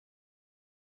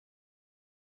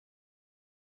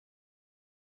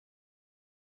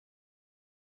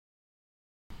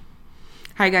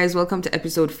Hi guys, welcome to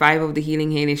episode 5 of the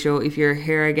Healing Haley Show. If you're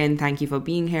here again, thank you for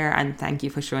being here and thank you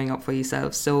for showing up for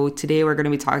yourself. So today we're going to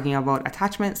be talking about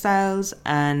attachment styles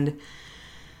and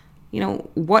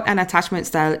what an attachment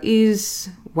style is,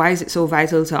 why is it so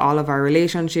vital to all of our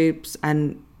relationships,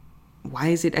 and why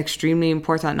is it extremely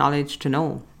important knowledge to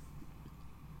know.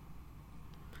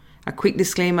 A quick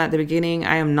disclaimer at the beginning,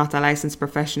 I am not a licensed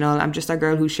professional. I'm just a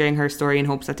girl who's sharing her story in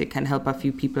hopes that it can help a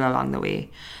few people along the way.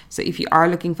 So if you are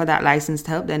looking for that licensed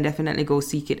help, then definitely go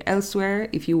seek it elsewhere.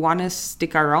 If you want to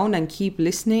stick around and keep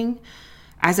listening,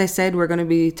 as I said, we're going to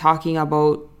be talking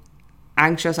about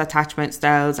anxious attachment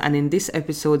styles, and in this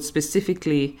episode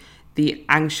specifically, the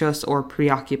anxious or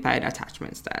preoccupied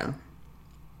attachment style.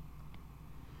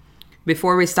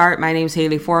 Before we start, my name is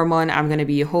Haley Foreman. I'm going to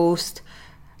be your host.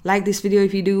 Like this video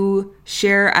if you do,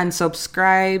 share and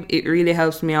subscribe. It really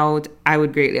helps me out. I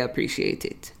would greatly appreciate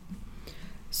it.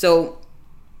 So,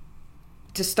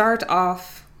 to start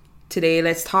off today,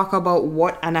 let's talk about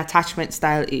what an attachment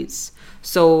style is.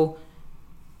 So,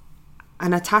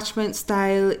 an attachment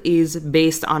style is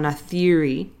based on a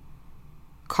theory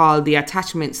called the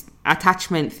attachment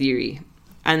theory.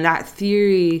 And that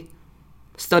theory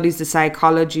studies the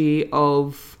psychology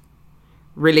of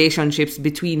relationships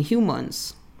between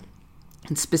humans.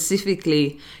 And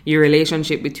specifically, your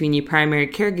relationship between your primary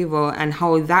caregiver and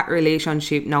how that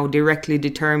relationship now directly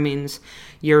determines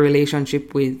your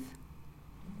relationship with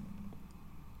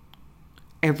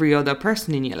every other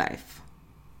person in your life.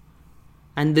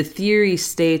 And the theory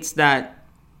states that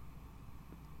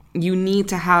you need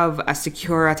to have a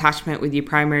secure attachment with your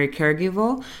primary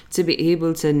caregiver to be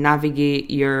able to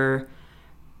navigate your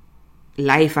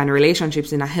life and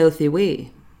relationships in a healthy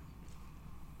way.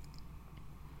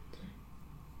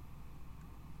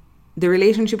 The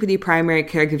relationship with your primary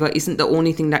caregiver isn't the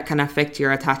only thing that can affect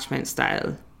your attachment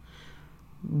style.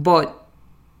 But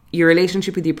your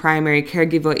relationship with your primary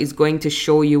caregiver is going to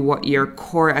show you what your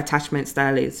core attachment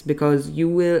style is, because you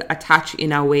will attach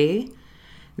in a way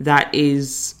that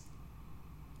is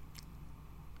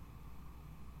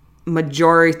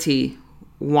majority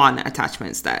one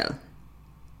attachment style.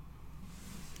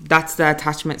 That's the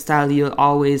attachment style you'll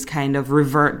always kind of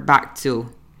revert back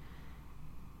to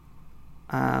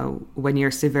when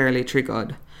you're severely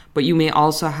triggered. But you may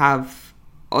also have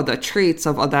other traits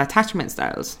of other attachment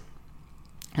styles.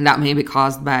 And that may be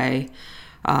caused by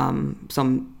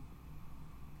some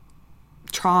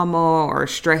trauma or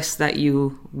stress that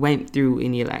you went through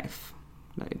in your life.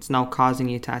 It's now causing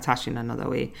you to attach in another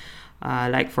way.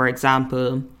 Like, for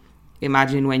example,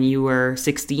 imagine when you were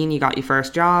 16, you got your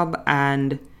first job,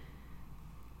 and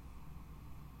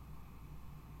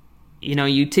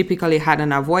you typically had an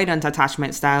avoidant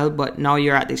attachment style, but now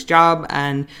you're at this job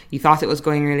and you thought it was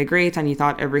going really great and you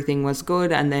thought everything was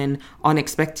good, and then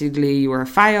unexpectedly you were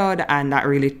fired, and that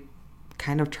really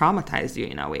kind of traumatized you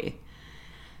in a way.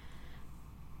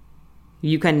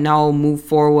 You can now move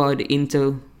forward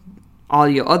into all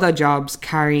your other jobs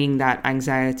carrying that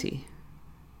anxiety.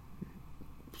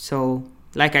 So,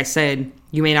 like I said,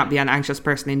 you may not be an anxious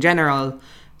person in general,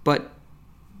 but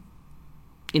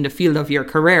in the field of your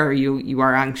career, you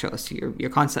are anxious. You're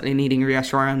constantly needing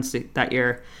reassurance that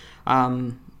you're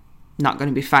not going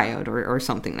to be fired or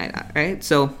something like that, right?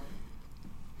 So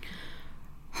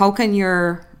how can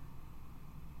your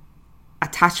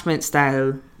attachment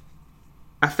style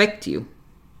affect you?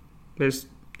 There's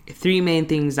 3 main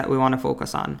things that we want to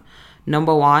focus on.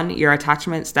 Number 1, your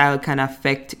attachment style can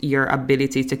affect your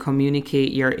ability to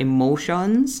communicate your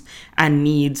emotions and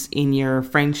needs in your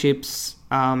friendships,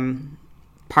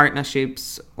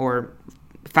 partnerships, or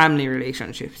family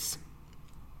relationships.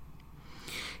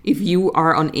 If you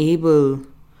are unable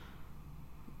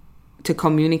to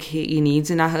communicate your needs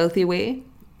in a healthy way,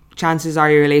 chances are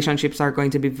your relationships are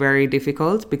going to be very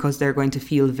difficult because they're going to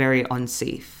feel very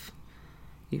unsafe.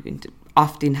 You can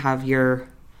often have your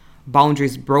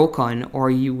boundaries broken,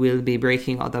 or you will be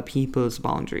breaking other people's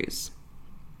boundaries.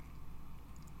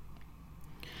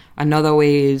 Another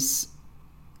way is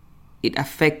it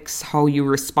affects how you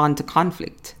respond to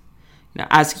conflict.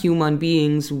 As human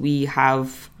beings, we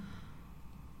have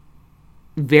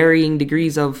varying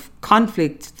degrees of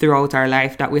conflict throughout our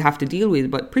life that we have to deal with,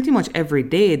 but pretty much every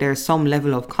day there's some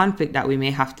level of conflict that we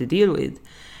may have to deal with.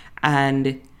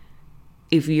 And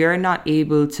if you're not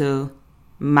able to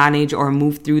manage or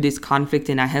move through this conflict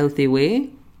in a healthy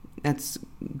way, that's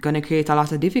going to create a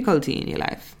lot of difficulty in your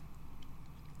life.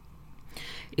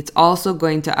 It's also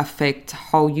going to affect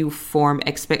how you form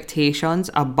expectations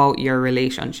about your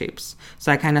relationships. So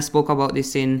I kind of spoke about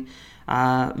this in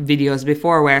videos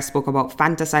before, where I spoke about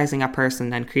fantasizing a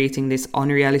person and creating this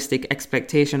unrealistic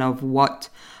expectation of what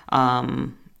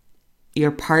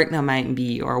your partner might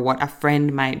be or what a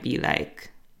friend might be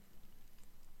like.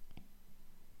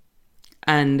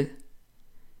 And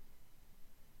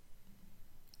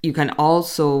you can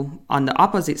also, on the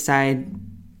opposite side,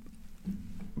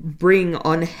 bring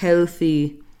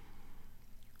unhealthy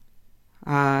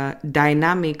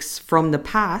dynamics from the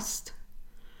past.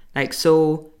 Like,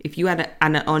 so if you had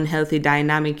an unhealthy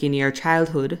dynamic in your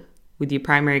childhood with your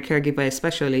primary caregiver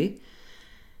especially,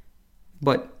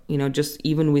 but just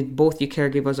even with both your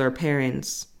caregivers or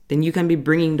parents, then you can be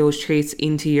bringing those traits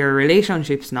into your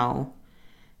relationships now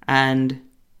and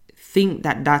think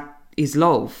that that is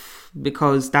love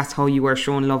because that's how you were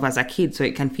shown love as a kid. So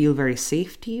it can feel very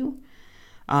safe to you.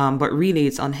 But really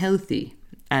it's unhealthy,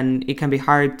 and it can be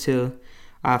hard to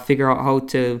figure out how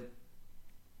to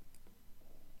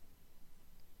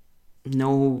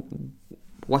know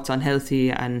what's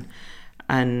unhealthy and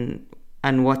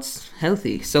what's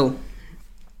healthy. So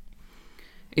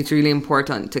it's really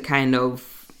important to kind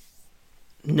of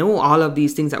know all of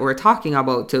these things that we're talking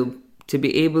about to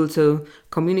be able to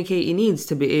communicate your needs,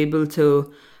 to be able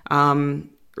to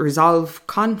resolve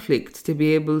conflict, to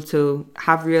be able to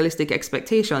have realistic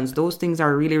expectations. Those things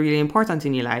are really, really important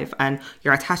in your life, and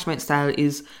your attachment style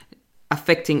is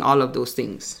affecting all of those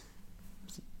things.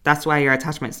 That's why your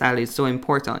attachment style is so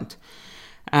important.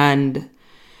 And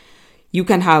you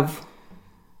can have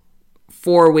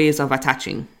 4 ways of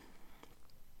attaching.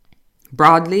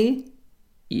 Broadly,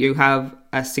 you have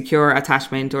a secure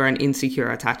attachment or an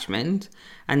insecure attachment.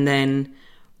 And then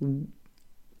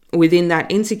within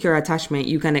that insecure attachment,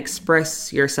 you can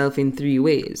express yourself in 3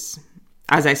 ways.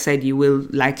 As I said, you will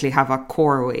likely have a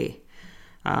core way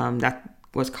that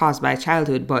was caused by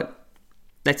childhood, but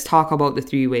let's talk about the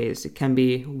 3 ways. It can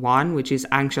be 1, which is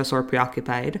anxious or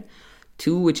preoccupied,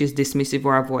 2, which is dismissive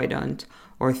or avoidant,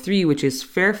 or 3, which is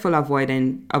fearful,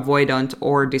 avoidant,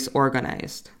 or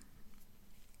disorganized.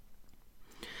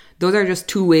 Those are just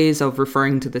 2 ways of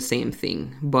referring to the same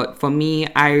thing. But for me,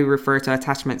 I refer to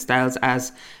attachment styles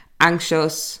as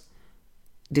anxious,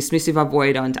 dismissive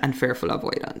avoidant, and fearful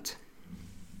avoidant.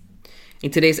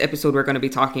 In today's episode, we're going to be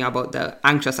talking about the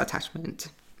anxious attachment.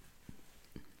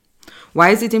 Why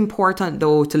is it important,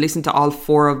 though, to listen to all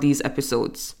 4 of these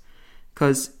episodes?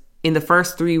 Because in the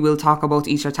first 3, we'll talk about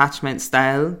each attachment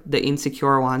style, the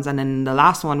insecure ones. And then in the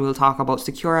last one, we'll talk about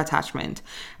secure attachment.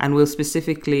 And we'll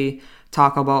specifically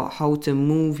talk about how to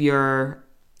move your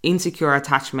insecure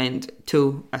attachment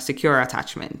to a secure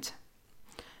attachment.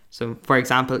 So, for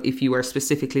example, if you are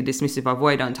specifically dismissive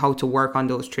avoidant, how to work on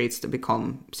those traits to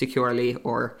become securely,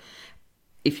 or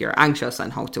if you're anxious,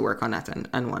 and how to work on that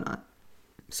and whatnot.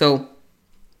 So,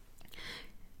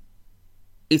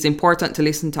 it's important to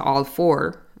listen to all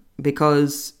 4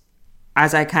 because,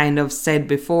 as I kind of said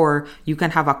before, you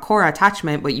can have a core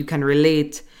attachment, but you can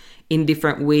relate in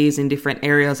different ways in different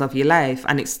areas of your life.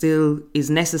 And it still is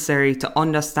necessary to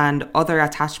understand other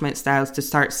attachment styles to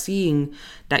start seeing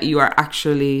that you are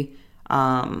actually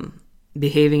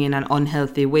behaving in an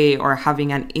unhealthy way or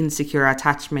having an insecure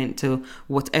attachment to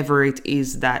whatever it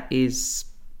is that is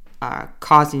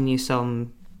causing you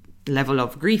some level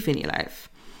of grief in your life.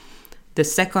 The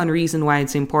second reason why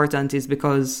it's important is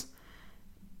because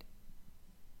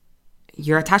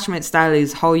your attachment style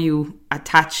is how you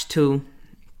attach to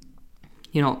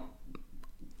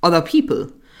other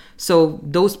people. So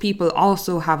those people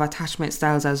also have attachment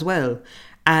styles as well.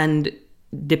 And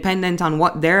dependent on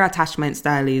what their attachment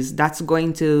style is, that's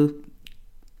going to,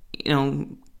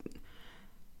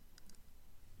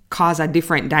 cause a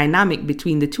different dynamic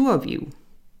between the two of you.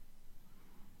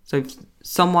 So if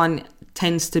someone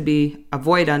tends to be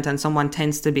avoidant and someone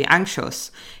tends to be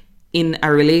anxious in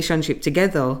a relationship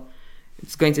together,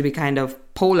 it's going to be kind of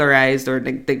polarized, or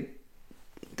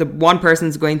the one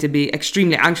person's going to be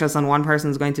extremely anxious and one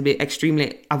person's going to be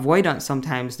extremely avoidant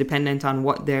sometimes, dependent on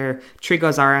what their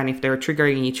triggers are and if they're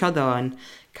triggering each other, and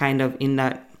kind of in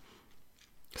that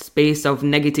space of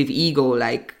negative ego,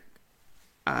 like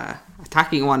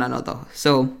attacking one another.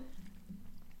 So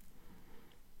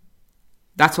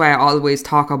that's why I always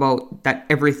talk about that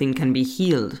everything can be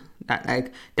healed, that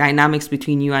like dynamics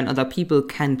between you and other people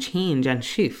can change and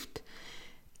shift.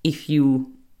 If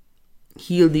you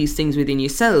heal these things within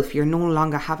yourself, you're no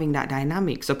longer having that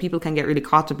dynamic. So people can get really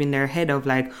caught up in their head of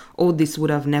like, oh, this would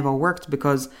have never worked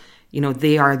because,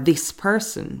 they are this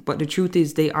person. But the truth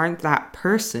is they aren't that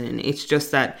person. It's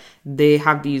just that they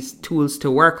have these tools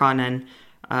to work on.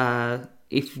 And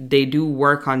if they do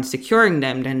work on securing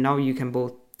them, then now you can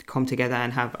both come together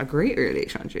and have a great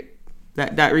relationship.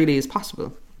 That really is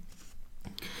possible.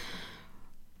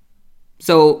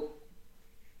 So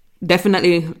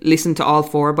definitely listen to all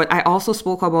four, but I also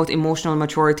spoke about emotional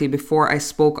maturity before I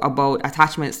spoke about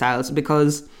attachment styles,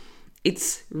 because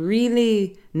it's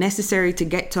really necessary to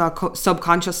get to a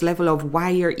subconscious level of why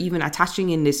you're even attaching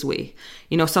in this way.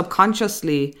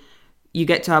 Subconsciously, you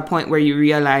get to a point where you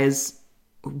realize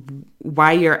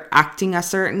why you're acting a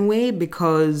certain way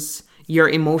because you're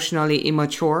emotionally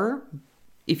immature.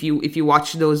 If you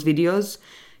watch those videos,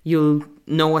 you'll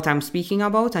know what I'm speaking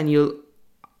about, and you'll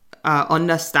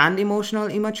understand emotional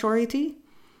immaturity.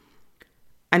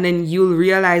 And then you'll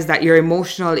realize that your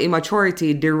emotional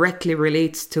immaturity directly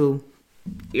relates to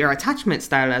your attachment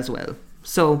style as well.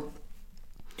 So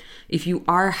if you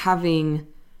are having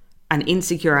an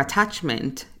insecure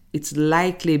attachment, it's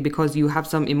likely because you have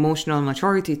some emotional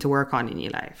maturity to work on in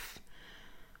your life.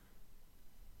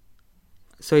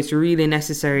 So it's really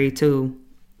necessary to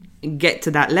get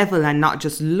to that level and not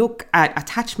just look at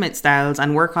attachment styles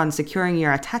and work on securing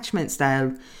your attachment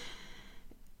style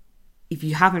if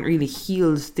you haven't really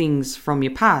healed things from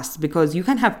your past, because you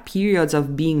can have periods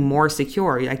of being more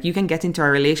secure. Like, you can get into a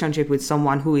relationship with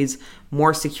someone who is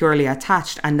more securely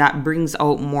attached, and that brings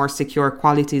out more secure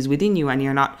qualities within you, and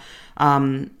you're not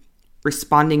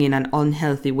responding in an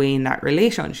unhealthy way in that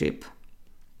relationship.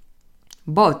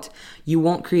 But you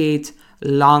won't create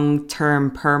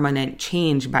long-term permanent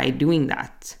change by doing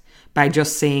that, by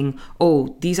just saying,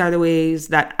 oh, these are the ways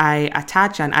that I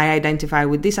attach and I identify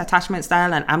with this attachment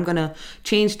style, and I'm gonna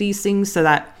change these things so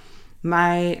that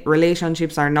my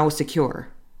relationships are now secure.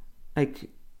 Like,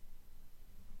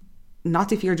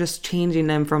 not if you're just changing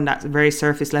them from that very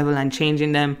surface level and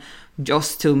changing them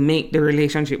just to make the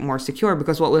relationship more secure.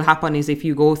 Because what will happen is, if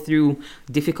you go through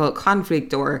difficult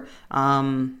conflict or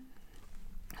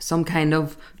some kind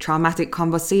of traumatic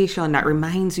conversation that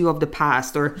reminds you of the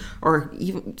past, or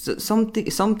even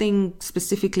something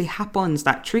specifically happens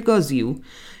that triggers you,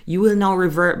 you will now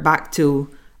revert back to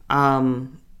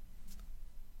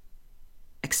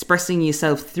expressing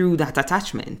yourself through that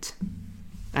attachment.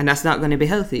 And that's not going to be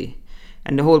healthy.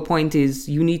 And the whole point is,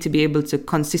 you need to be able to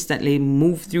consistently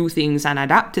move through things and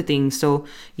adapt to things. So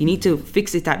you need to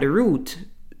fix it at the root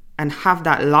and have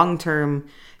that long-term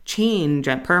change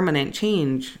and permanent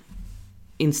change,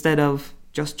 instead of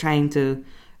just trying to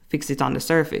fix it on the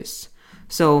surface.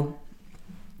 So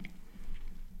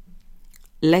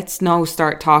let's now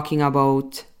start talking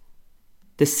about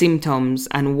the symptoms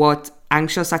and what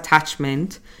anxious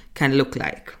attachment can look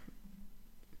like.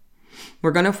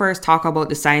 We're going to first talk about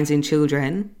the signs in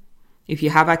children. If you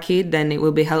have a kid, then it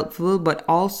will be helpful, but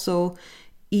also,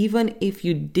 even if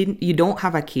you don't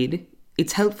have a kid,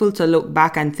 it's helpful to look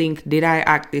back and think, did I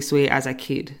act this way as a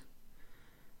kid?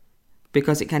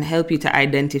 Because it can help you to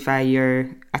identify your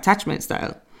attachment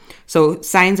style. So,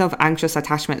 signs of anxious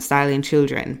attachment style in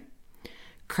children: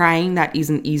 crying that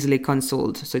isn't easily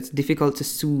consoled. So it's difficult to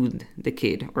soothe the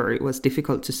kid, or it was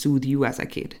difficult to soothe you as a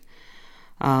kid.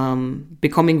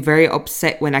 Becoming very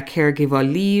upset when a caregiver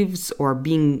leaves, or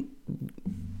being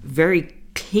very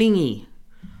clingy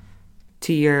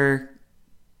to your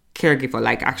caregiver,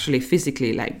 like actually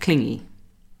physically, like clingy.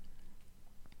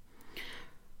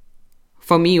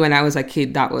 For me, when I was a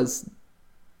kid, that was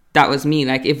me.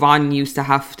 Like, Yvonne used to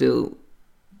have to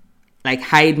like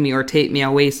hide me or take me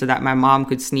away so that my mom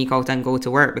could sneak out and go to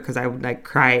work, because I would like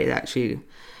cry that she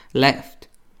left.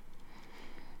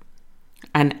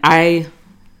 And I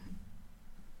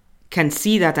can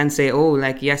see that and say, oh,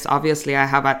 like, yes, obviously I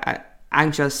have a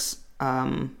anxious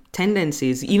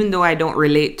tendencies, even though I don't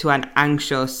relate to an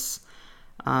anxious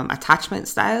attachment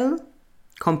style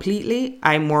completely.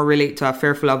 I more relate to a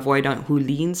fearful avoidant who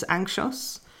leans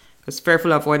anxious, because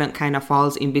fearful avoidant kind of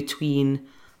falls in between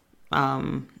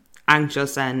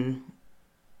anxious and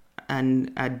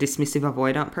a dismissive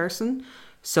avoidant person.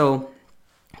 So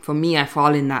for me, I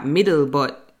fall in that middle,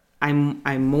 but I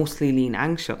mostly lean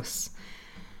anxious.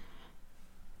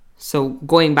 So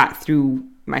going back through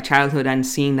my childhood and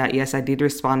seeing that, yes, I did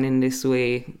respond in this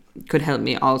way, could help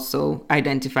me also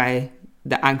identify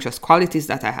the anxious qualities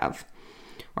that I have,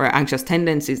 or anxious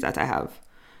tendencies that I have.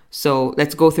 So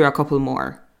let's go through a couple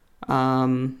more.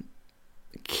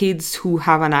 Kids who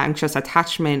have an anxious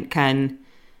attachment can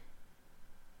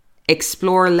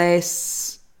explore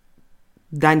less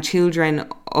than children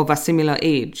of a similar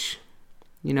age.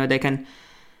 They can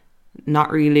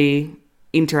not really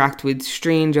interact with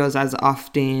strangers as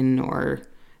often, or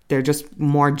they're just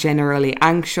more generally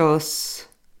anxious.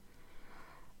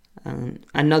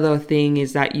 Another thing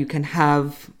is that you can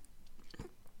have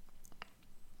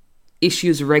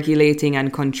issues regulating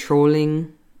and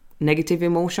controlling negative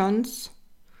emotions.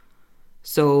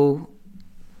 So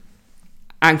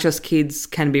anxious kids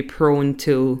can be prone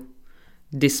to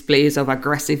displays of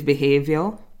aggressive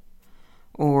behavior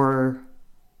or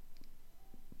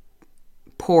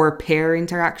poor peer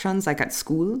interactions, like at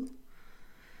school.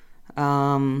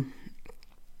 Kind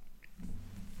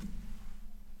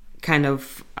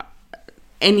of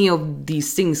any of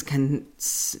these things can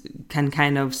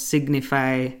kind of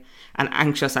signify an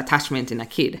anxious attachment in a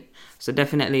kid. So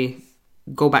definitely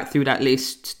go back through that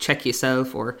list, check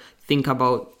yourself, or think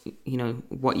about,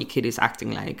 what your kid is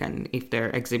acting like and if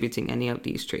they're exhibiting any of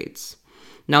these traits.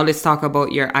 Now let's talk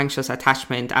about your anxious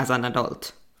attachment as an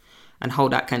adult and how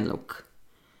that can look.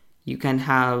 You can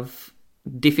have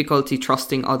difficulty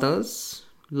trusting others,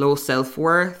 low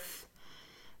self-worth,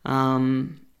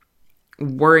 worrying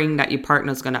that your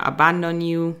partner's going to abandon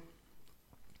you,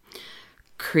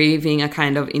 craving a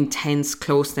kind of intense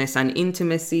closeness and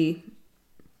intimacy,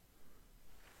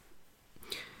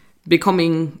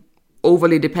 becoming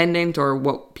overly dependent, or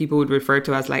what people would refer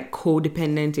to as like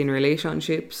codependent in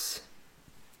relationships,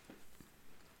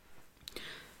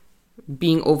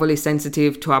 being overly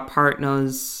sensitive to our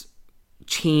partner's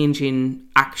change in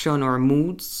action or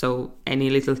moods. So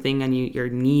any little thing and you're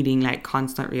needing like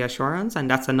constant reassurance. And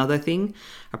that's another thing.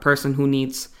 A person who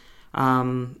needs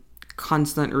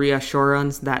constant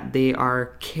reassurance that they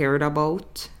are cared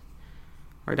about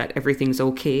or that everything's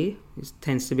okay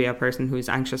tends to be a person who is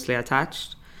anxiously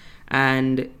attached.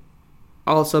 And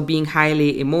also being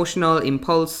highly emotional,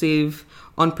 impulsive,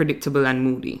 unpredictable, and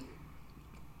moody.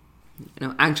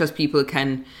 Anxious people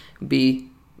can be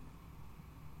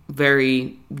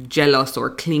very jealous or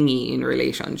clingy in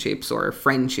relationships or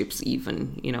friendships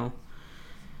even,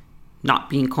 not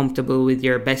being comfortable with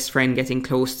your best friend getting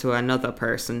close to another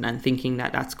person and thinking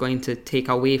that that's going to take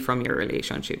away from your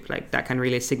relationship. Like that can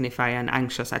really signify an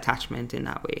anxious attachment in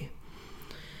that way.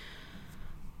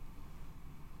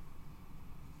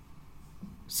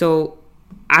 So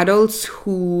adults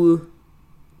who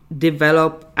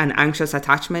develop an anxious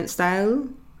attachment style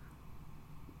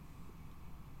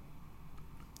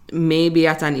may be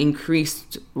at an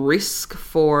increased risk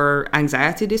for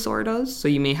anxiety disorders. So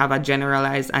you may have a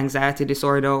generalized anxiety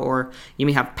disorder, or you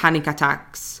may have panic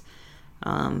attacks.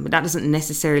 But that doesn't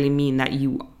necessarily mean that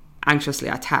you anxiously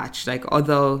attached. Like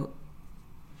other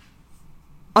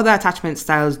attachment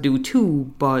styles do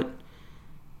too, but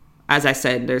as I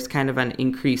said, there's kind of an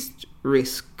increased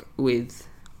risk with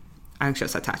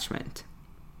anxious attachment.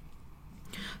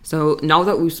 So now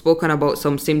that we've spoken about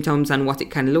some symptoms and what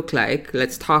it can look like,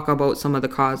 let's talk about some of the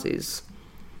causes.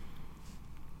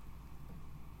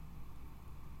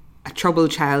 A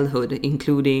troubled childhood,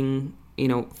 including,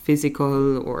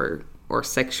 physical or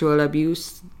sexual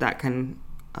abuse, that can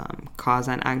cause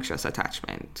an anxious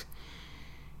attachment.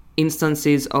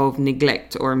 Instances of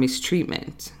neglect or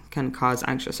mistreatment can cause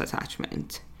anxious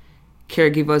attachment.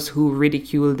 Caregivers who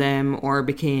ridiculed them or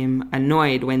became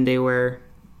annoyed when they were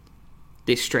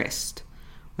distressed,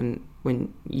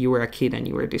 when you were a kid and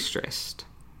you were distressed.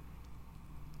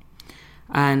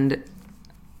 And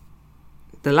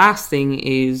the last thing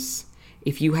is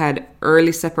if you had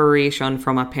early separation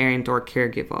from a parent or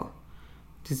caregiver.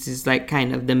 This is like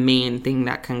kind of the main thing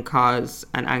that can cause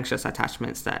an anxious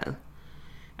attachment style.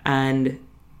 And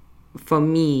for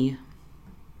me,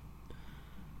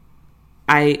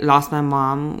 I lost my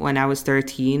mom when I was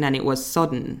 13 and it was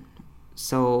sudden.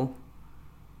 So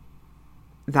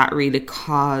that really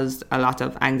caused a lot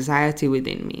of anxiety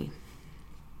within me.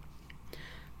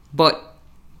 But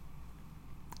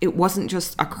it wasn't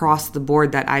just across the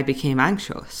board that I became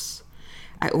anxious.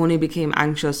 I only became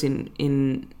anxious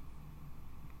in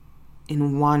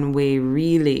one way,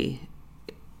 really,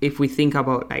 if we think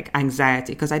about like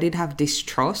anxiety, because I did have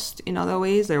distrust in other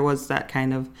ways. There was that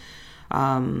kind of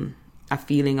a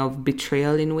feeling of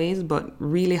betrayal in ways, but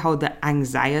really how the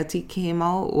anxiety came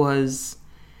out was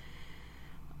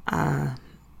I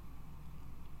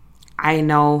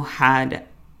now had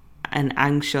an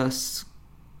anxious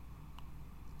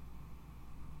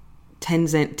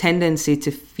tendency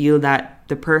to feel that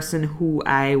the person who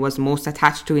I was most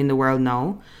attached to in the world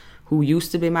now, who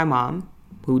used to be my mom,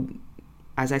 who,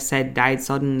 as I said, died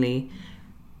suddenly,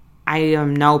 I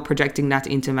am now projecting that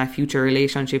into my future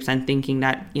relationships and thinking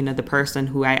that, the person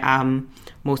who I am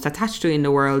most attached to in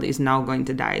the world is now going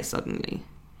to die suddenly.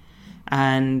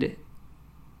 And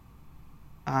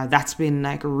that's been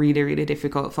like really, really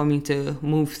difficult for me to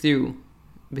move through,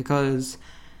 because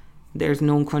there's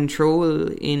no control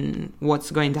in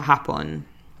what's going to happen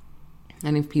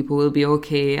and if people will be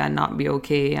okay and not be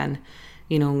okay. And,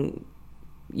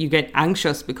 you get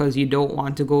anxious because you don't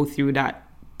want to go through that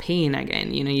pain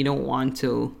again. You don't want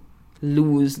to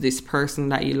lose this person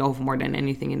that you love more than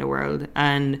anything in the world.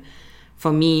 And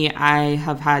for me, I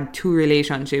have had 2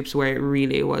 relationships where it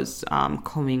really was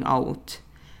coming out.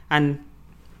 And,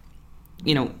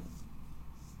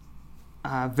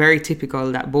 very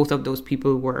typical that both of those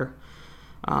people were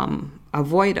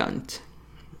avoidant.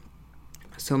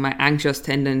 So my anxious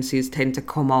tendencies tend to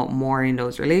come out more in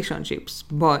those relationships.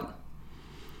 But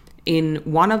in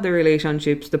one of the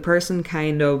relationships, the person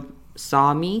kind of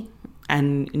saw me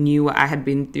and knew what I had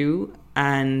been through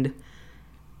and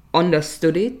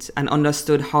understood it and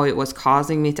understood how it was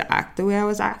causing me to act the way I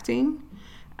was acting.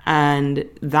 And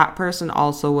that person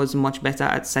also was much better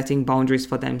at setting boundaries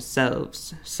for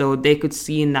themselves. So they could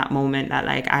see in that moment that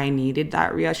I needed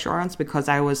that reassurance because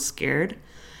I was scared.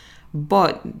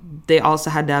 But they also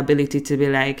had the ability to be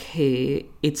like, hey,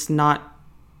 it's not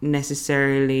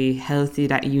necessarily healthy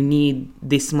that you need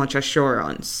this much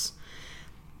assurance.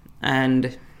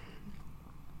 And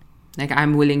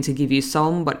I'm willing to give you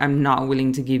some, but I'm not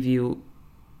willing to give you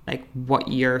what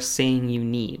you're saying you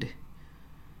need.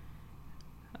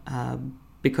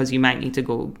 Because you might need to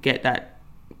go get that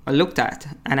looked at.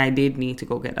 And I did need to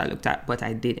go get that looked at, but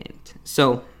I didn't.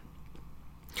 So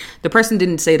the person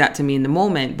didn't say that to me in the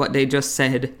moment, but they just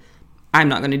said, I'm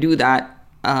not going to do that.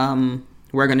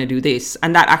 We're going to do this.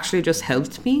 And that actually just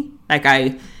helped me.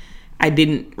 I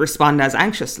didn't respond as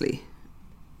anxiously.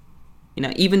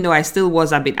 Even though I still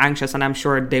was a bit anxious, and I'm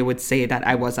sure they would say that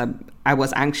I was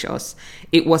anxious,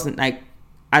 it wasn't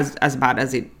as bad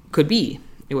as it could be.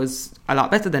 It was a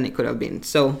lot better than it could have been.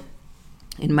 So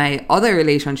in my other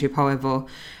relationship, however,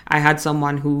 I had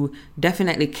someone who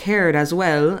definitely cared as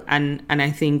well, and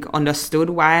I think understood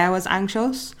why I was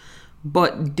anxious,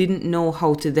 but didn't know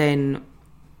how to then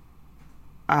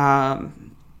talk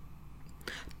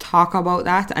about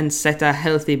that and set a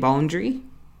healthy boundary.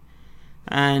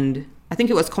 And I think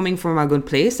it was coming from a good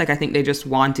place. I think they just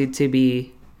wanted to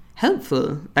be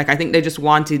helpful. I think they just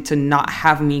wanted to not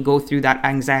have me go through that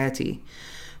anxiety.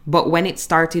 But when it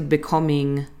started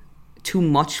becoming too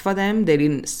much for them, they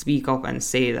didn't speak up and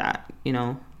say that,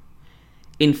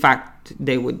 In fact,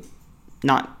 they would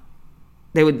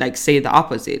say the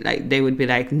opposite. They would be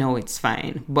like, no, it's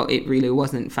fine. But it really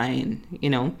wasn't fine,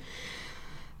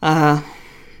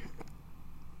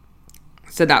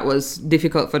 So that was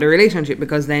difficult for the relationship,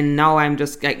 because then now I'm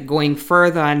just going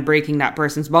further and breaking that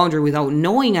person's boundary without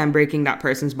knowing I'm breaking that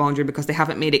person's boundary, because they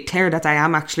haven't made it clear that I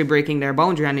am actually breaking their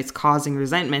boundary and it's causing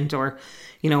resentment or,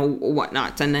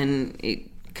 whatnot. And then it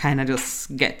kind of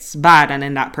just gets bad. And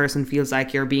then that person feels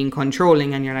like you're being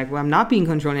controlling, and you're like, well, I'm not being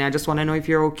controlling. I just want to know if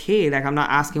you're okay. I'm not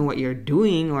asking what you're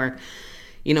doing or,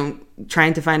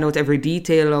 trying to find out every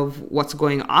detail of what's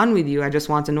going on with you. I just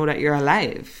want to know that you're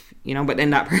alive. But then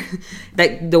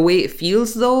the way it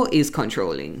feels though is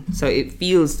controlling. So it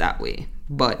feels that way,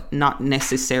 but not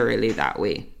necessarily that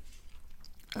way.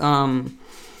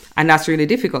 And that's really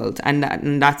difficult.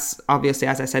 And that's obviously,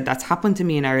 as I said, that's happened to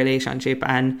me in a relationship,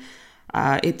 and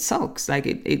it sucks.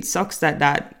 It sucks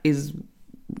that is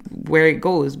where it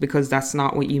goes, because that's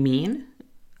not what you mean.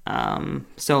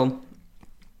 So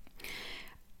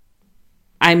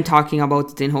I'm talking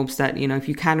about it in hopes that, if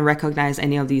you can recognize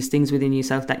any of these things within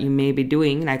yourself that you may be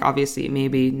doing, obviously it may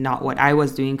be not what I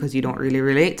was doing because you don't really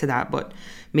relate to that, but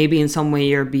maybe in some way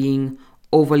you're being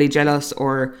overly jealous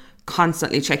or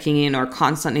constantly checking in or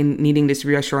constantly needing this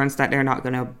reassurance that they're not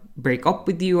going to break up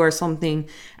with you or something.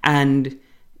 And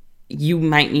you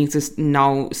might need to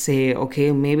now say,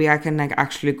 okay, maybe I can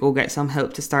actually go get some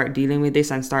help to start dealing with this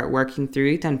and start working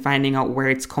through it and finding out where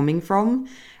it's coming from.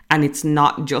 And it's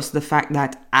not just the fact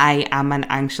that I am an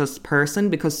anxious person,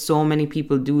 because so many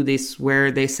people do this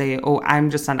where they say, oh, I'm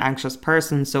just an anxious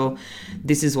person, so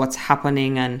this is what's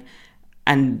happening.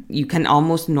 And you can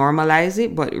almost normalize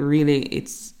it, but really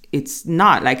it's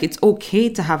not. It's okay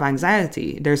to have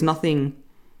anxiety. There's nothing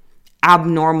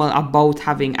abnormal about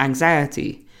having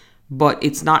anxiety, but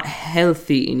it's not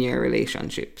healthy in your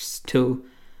relationships to,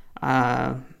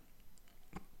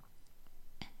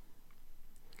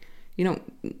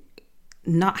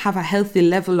 not have a healthy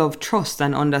level of trust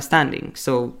and understanding.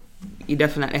 So you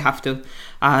definitely have to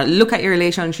look at your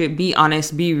relationship, be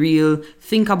honest, be real,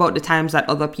 think about the times that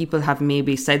other people have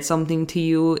maybe said something to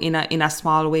you in a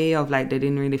small way of they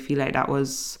didn't really feel like that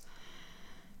was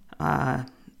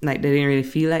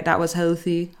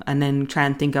healthy, and then try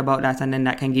and think about that, and then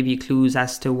that can give you clues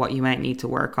as to what you might need to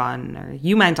work on, or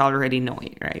you might already know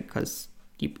it, right? Because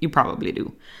you probably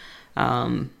do.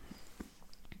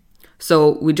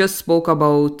 So we just spoke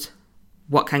about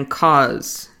what can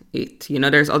cause it.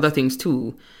 There's other things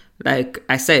too. Like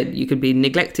I said, you could be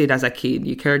neglected as a kid.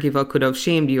 Your caregiver could have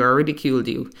shamed you or ridiculed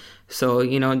you. So,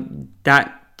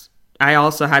 that I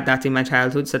also had that in my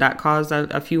childhood. So that caused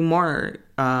a few more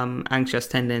anxious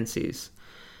tendencies.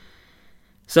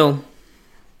 So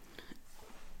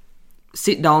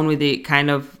sit down with it, kind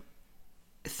of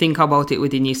think about it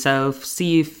within yourself,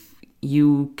 see if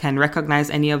you can recognize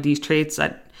any of these traits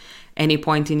at any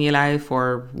point in your life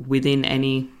or within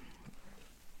any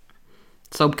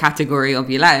subcategory of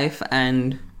your life,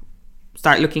 and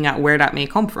start looking at where that may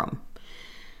come from.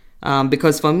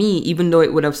 Because for me, even though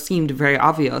it would have seemed very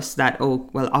obvious that, oh,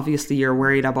 well, obviously you're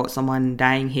worried about someone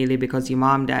dying, Haley, because your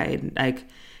mom died, like,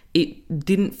 it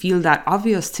didn't feel that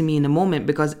obvious to me in the moment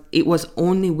because it was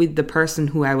only with the person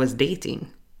who I was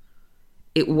dating.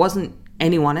 It wasn't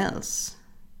anyone else.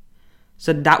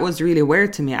 So that was really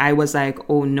weird to me. I was like,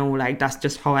 oh no, like, that's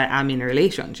just how I am in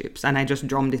relationships. And I just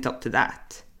drummed it up to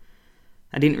that.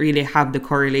 I didn't really have the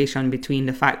correlation between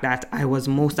the fact that I was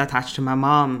most attached to my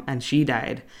mom and she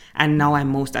died, and now I'm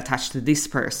most attached to this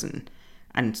person.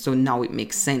 And so now it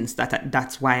makes sense that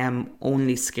that's why I'm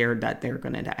only scared that they're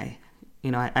going to die.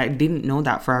 You know, I didn't know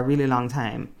that for a really long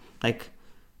time, like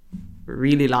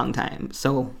really long time.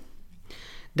 So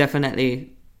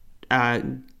definitely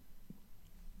don't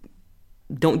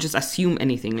just assume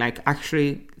anything, like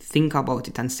actually think about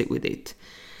it and sit with it.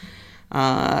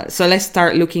 So let's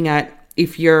start looking at,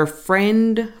 if your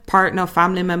friend, partner,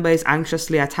 family member is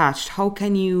anxiously attached, how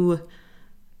can you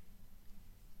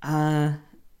help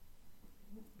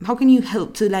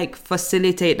to like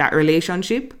facilitate that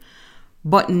relationship,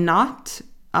 but not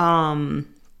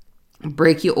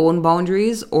break your own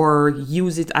boundaries or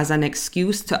use it as an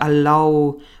excuse to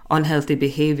allow unhealthy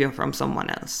behavior from someone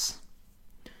else?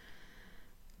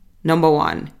 Number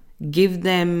one, give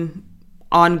them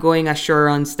ongoing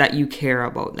assurance that you care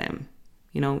about them.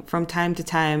 You know, from time to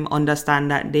time,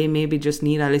 understand that they maybe just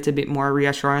need a little bit more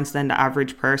reassurance than the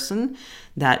average person,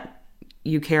 that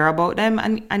you care about them,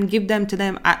 and give them to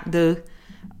them at the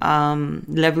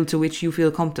level to which you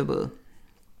feel comfortable,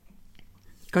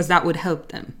 because that would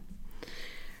help them.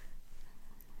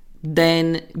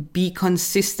 Then be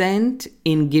consistent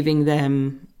in giving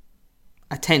them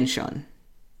attention.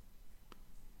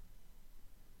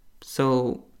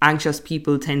 So anxious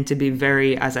people tend to be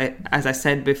very, as I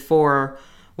said before,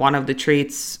 one of the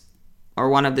traits or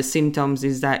one of the symptoms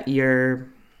is that you're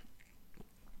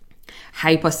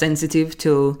hypersensitive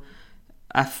to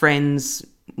a friend's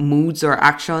moods or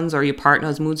actions, or your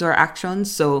partner's moods or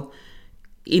actions. So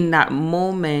in that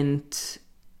moment,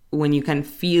 when you can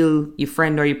feel your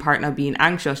friend or your partner being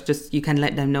anxious, just you can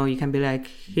let them know. You can be like,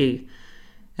 hey,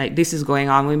 like, this is going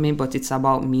on with me, but it's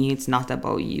about me. It's not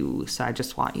about you. So I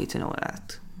just want you to know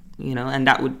that, you know, and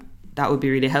that would be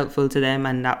really helpful to them.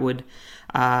 And that would,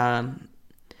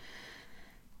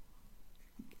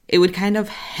 it would kind of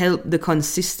help the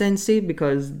consistency,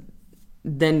 because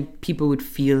then people would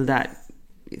feel that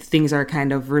things are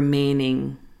kind of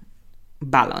remaining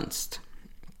balanced.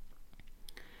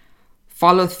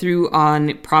 Follow through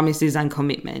on promises and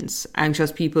commitments.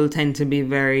 Anxious people tend to be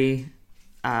very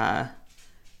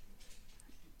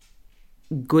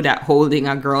good at holding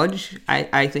a grudge,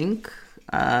 I think.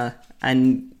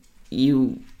 And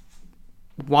you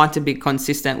want to be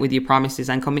consistent with your promises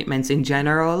and commitments in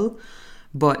general.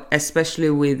 But especially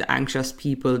with anxious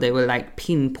people, they will like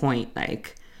pinpoint,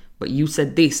 like, but you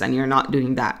said this and you're not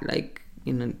doing that. Like,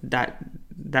 you know,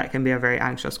 that can be a very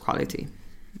anxious quality.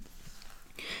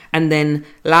 And then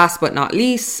last but not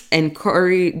least,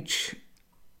 encourage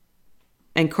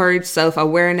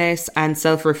self-awareness and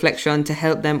self-reflection to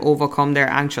help them overcome their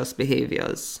anxious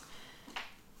behaviors.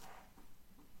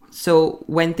 So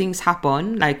when things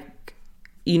happen, like,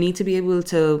 you need to be able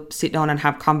to sit down and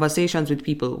have conversations with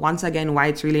people. Once again, why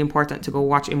it's really important to go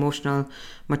watch Emotional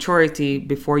Maturity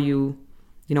before you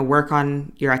work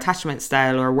on your attachment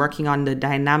style or working on the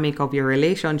dynamic of your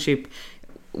relationship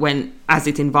as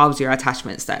it involves your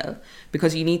attachment style.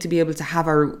 Because you need to be able to have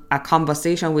a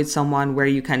conversation with someone where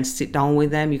you can sit down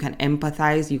with them, you can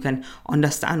empathize, you can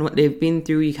understand what they've been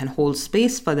through, you can hold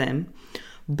space for them.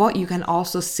 But you can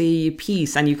also say your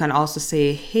piece, and you can also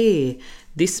say, hey,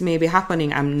 this may be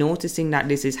happening. I'm noticing that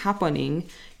this is happening.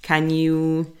 Can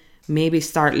you maybe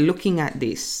start looking at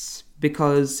this?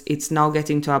 Because it's now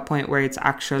getting to a point where it's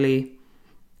actually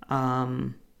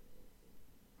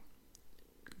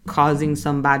causing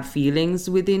some bad feelings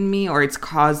within me, or it's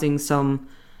causing some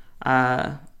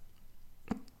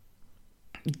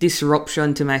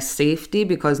disruption to my safety,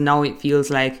 because now it feels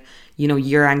like,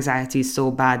 your anxiety is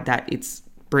so bad that it's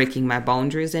breaking my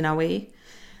boundaries in a way.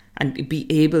 And be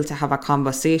able to have a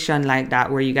conversation like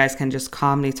that where you guys can just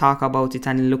calmly talk about it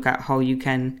and look at how you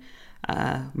can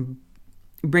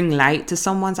bring light to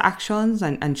someone's actions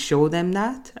and show them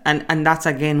that. And that's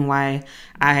again why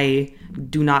I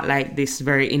do not like this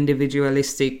very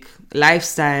individualistic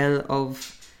lifestyle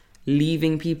of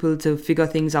leaving people to figure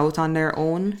things out on their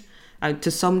own.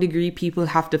 To some degree, people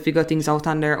have to figure things out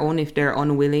on their own if they're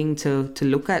unwilling to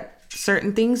look at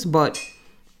certain things. But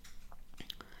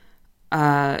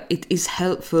it is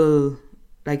helpful.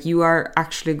 Like, you are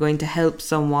actually going to help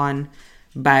someone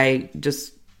by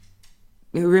just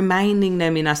reminding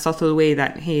them in a subtle way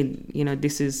that, hey,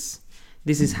 this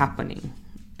is happening,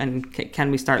 and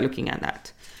can we start looking at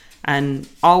that? And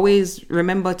always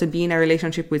remember to be in a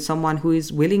relationship with someone who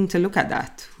is willing to look at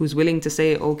that, who's willing to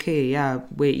say, okay, yeah,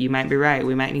 wait, you might be right,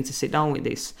 we might need to sit down with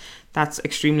this. That's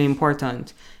extremely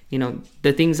important.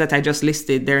 The things that I just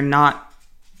listed, they're not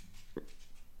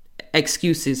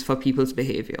excuses for people's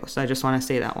behavior. So I just want to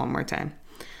say that one more time.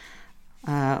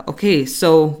 Okay,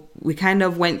 so we kind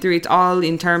of went through it all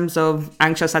in terms of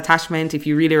anxious attachment. If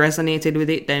you really resonated with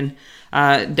it, then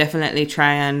definitely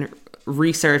try and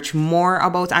research more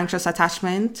about anxious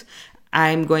attachment.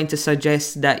 I'm going to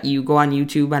suggest that you go on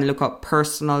YouTube and look up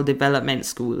Personal Development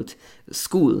School.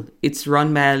 It's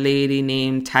run by a lady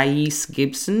named Thais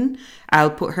Gibson.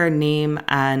 I'll put her name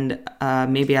and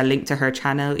maybe a link to her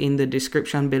channel in the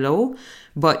description below.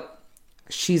 But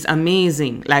she's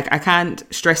amazing. Like, I can't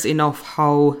stress enough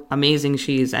how amazing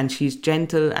she is. And she's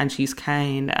gentle and she's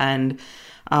kind and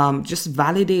just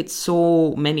validates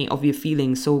so many of your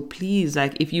feelings. So please,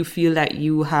 like, if you feel that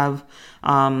you have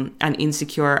an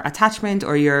insecure attachment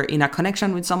or you're in a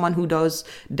connection with someone who does,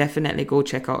 definitely go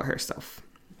check out her stuff.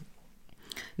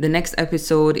 The next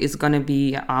episode is going to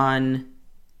be on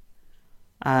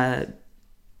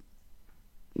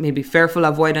maybe fearful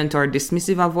avoidant or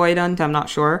dismissive avoidant. I'm not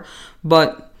sure.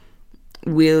 But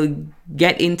we'll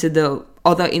get into the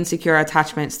other insecure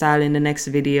attachment style in the next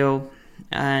video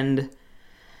and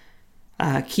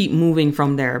keep moving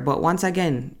from there. But once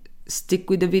again, stick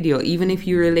with the video. Even if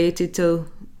you related to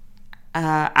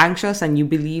anxious and you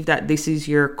believe that this is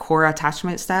your core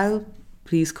attachment style,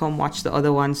 please come watch the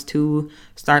other ones too.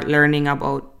 Start learning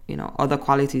about other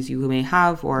qualities you may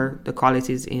have or the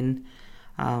qualities in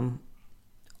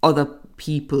other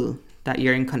people that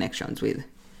you're in connections with.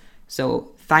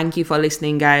 So thank you for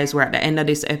listening, guys. We're at the end of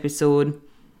this episode.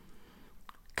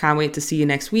 Can't wait to see you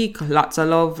next week. Lots of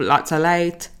love, lots of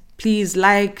light. Please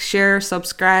like, share,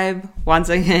 subscribe. Once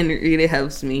again, it really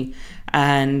helps me.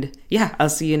 And yeah, I'll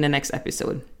see you in the next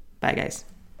episode. Bye, guys.